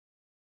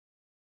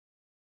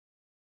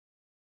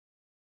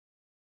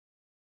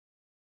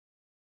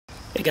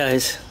Hey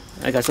guys,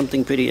 I got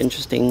something pretty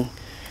interesting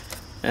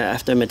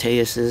after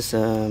Mateus's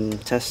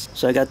test.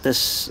 So I got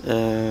this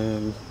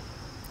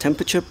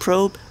temperature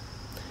probe,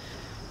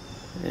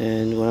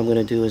 and what I'm going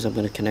to do is I'm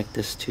going to connect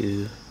this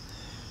to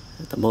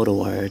the motor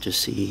wire to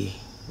see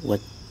what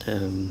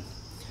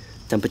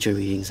temperature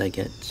readings I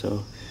get.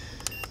 So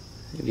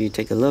if you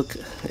take a look,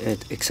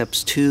 it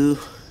accepts 2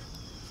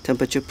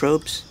 temperature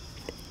probes,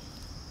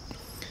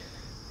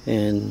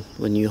 and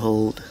when you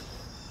hold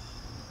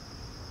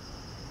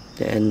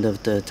the end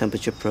of the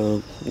temperature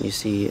probe, you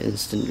see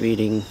instant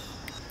reading.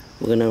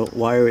 We're gonna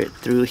wire it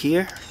through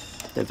here,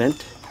 the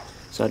vent,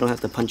 so I don't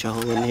have to punch a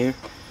hole in here.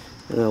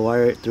 I'm gonna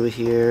wire it through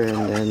here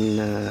and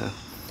then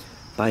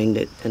bind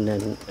it and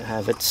then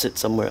have it sit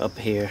somewhere up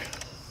here.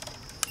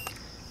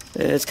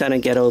 It's kind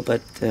of ghetto,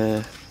 but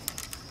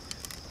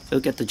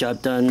it'll get the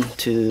job done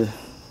to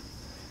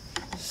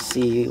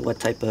see what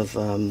type of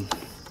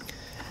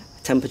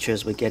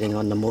temperatures we're getting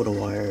on the motor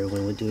wire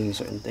when we're doing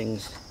certain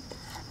things.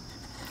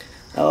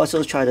 I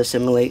also try to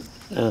simulate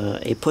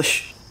a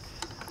push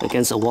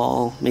against a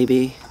wall,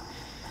 maybe,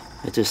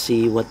 to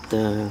see what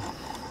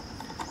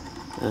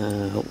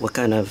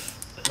kind of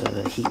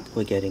heat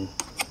we're getting.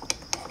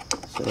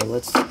 So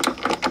let's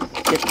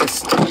get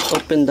this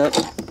opened up,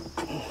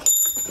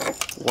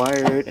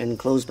 wired, and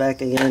closed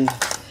back again.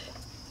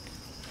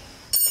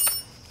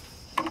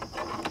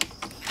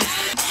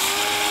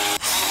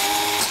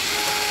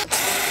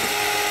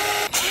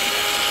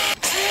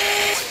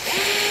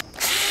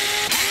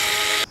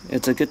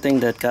 It's a good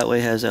thing that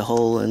Gotway has a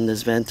hole in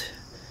this vent,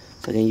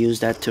 so I can use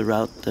that to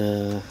route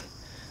the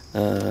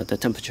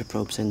temperature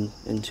probes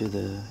into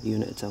the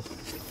unit itself.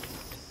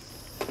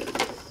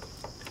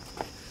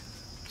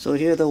 So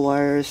here are the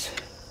wires.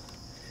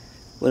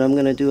 What I'm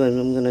gonna do is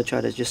I'm gonna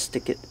try to just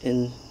stick it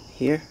in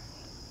here.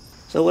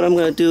 So what I'm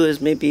gonna do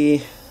is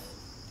maybe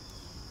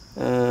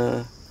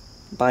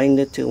bind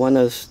it to one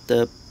of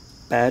the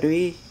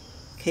battery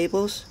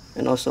cables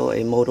and also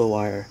a motor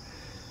wire.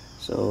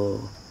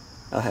 So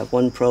I'll have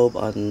one probe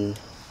on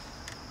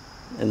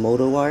a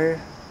motor wire.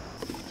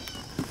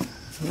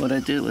 What I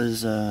did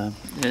was,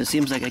 it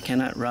seems like I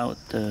cannot route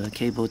the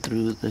cable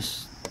through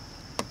this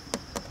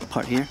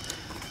part here.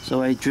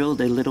 So I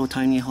drilled a little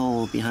tiny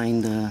hole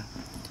behind the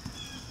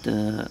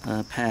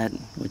pad,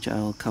 which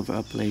I'll cover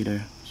up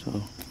later.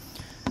 So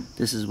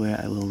this is where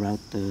I will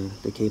route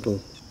the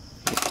cable.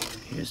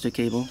 Here's the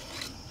cable.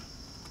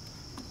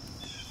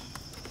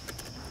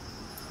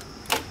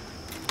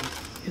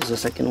 Here's the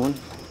second one.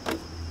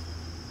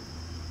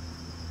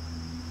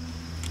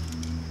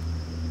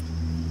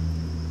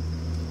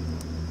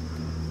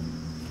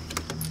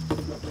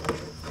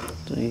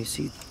 So you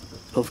see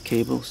both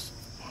cables.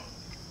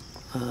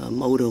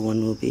 Motor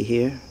one will be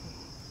here.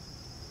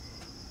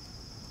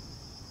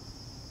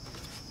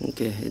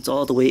 Okay, it's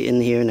all the way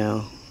in here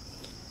now.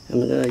 I'm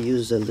gonna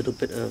use a little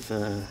bit of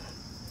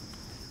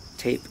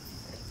tape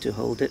to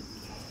hold it.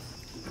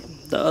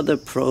 The other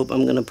probe,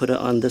 I'm gonna put it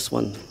on this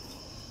one.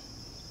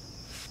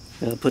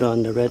 Put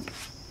on the red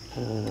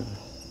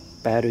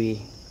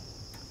battery,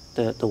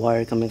 the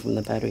wire coming from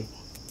the battery.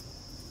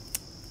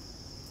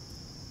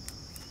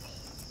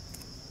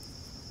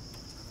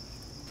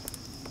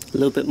 A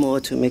little bit more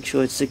to make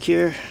sure it's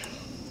secure.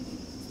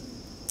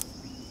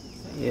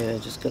 Yeah,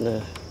 just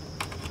gonna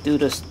do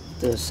the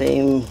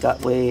same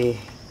Gotway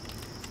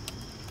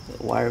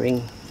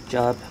wiring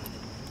job,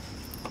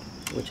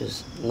 which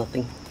is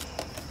nothing.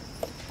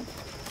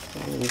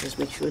 And just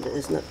make sure that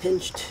it's not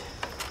pinched.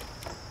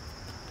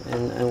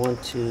 And I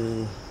want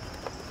to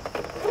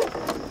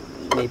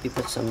maybe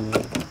put some,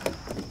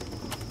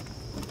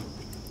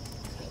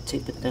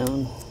 tape it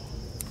down.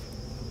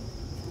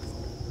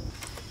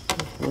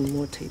 One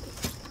more tape.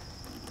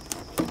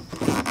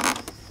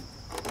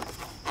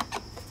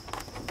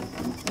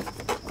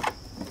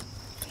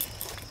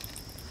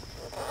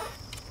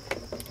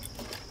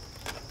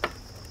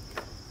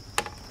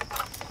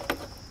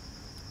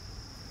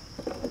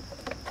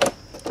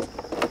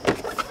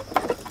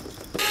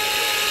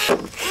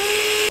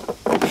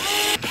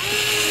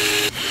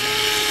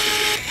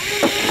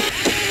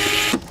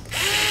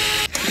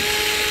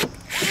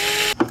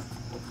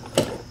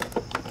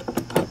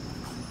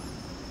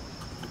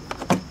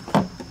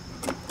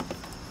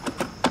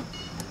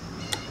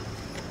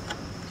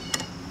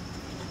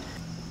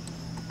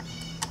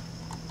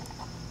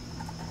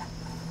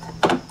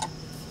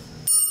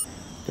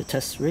 The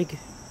test rig,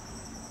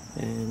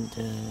 and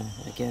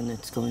again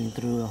it's going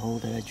through a hole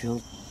that I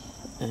drilled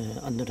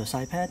under the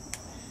side pad,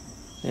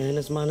 and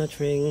it's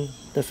monitoring.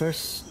 The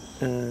first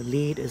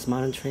lead is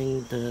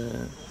monitoring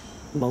the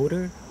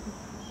motor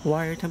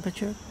wire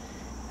temperature,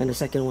 and the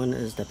second one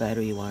is the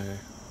battery wire.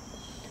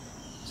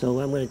 So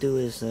what I'm going to do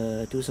is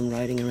do some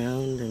riding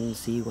around and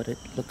see what it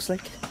looks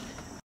like.